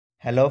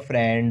Hello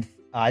friends,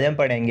 आज हम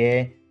पढ़ेंगे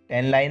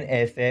 10 लाइन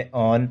ऐसे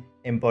on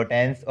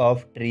importance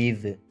of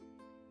trees.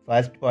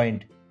 First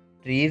point,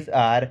 trees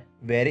are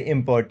very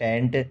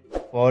important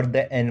for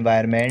the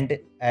environment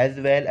as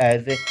well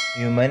as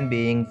human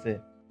beings.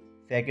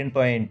 Second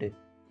point,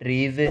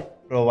 trees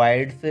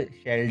provides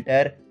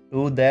shelter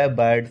to the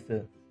birds.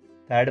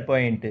 Third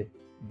point,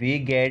 we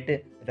get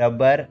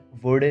rubber,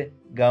 would,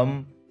 gum,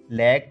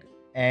 lack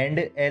and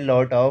a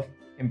lot of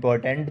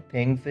important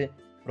things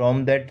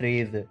from the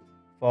trees.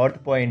 Fourth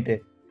point,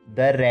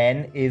 the rain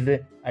is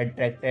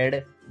attracted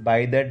by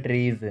the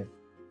trees.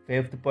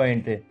 Fifth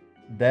point,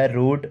 the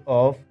root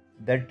of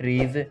the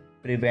trees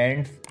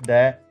prevents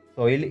the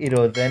soil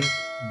erosion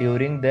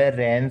during the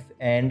rains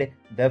and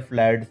the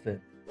floods.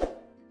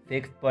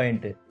 Sixth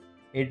point,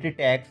 it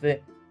takes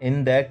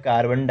in the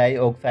carbon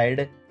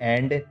dioxide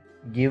and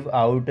give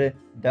out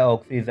the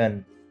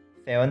oxygen.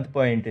 Seventh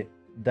point,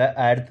 the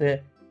earth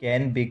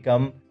can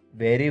become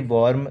very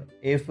warm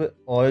if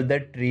all the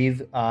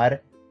trees are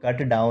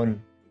cut down.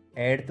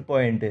 Eighth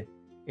point,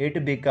 it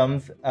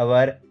becomes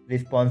our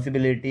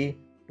responsibility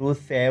to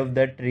save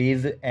the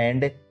trees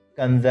and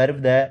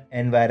conserve the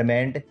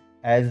environment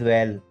as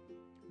well.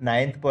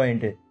 Ninth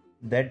point,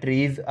 the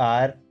trees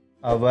are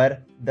our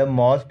the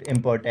most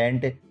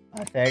important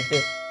asset,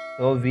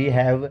 so we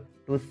have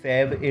to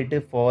save it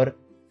for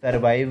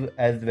survive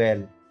as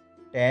well.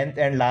 Tenth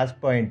and last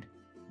point,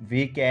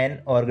 we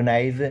can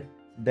organize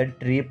the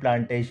tree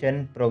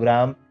plantation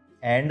program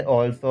and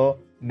also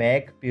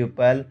make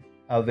people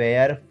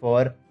aware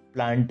for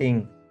planting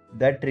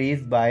the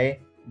trees by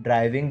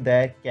driving the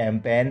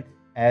campaign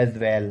as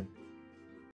well.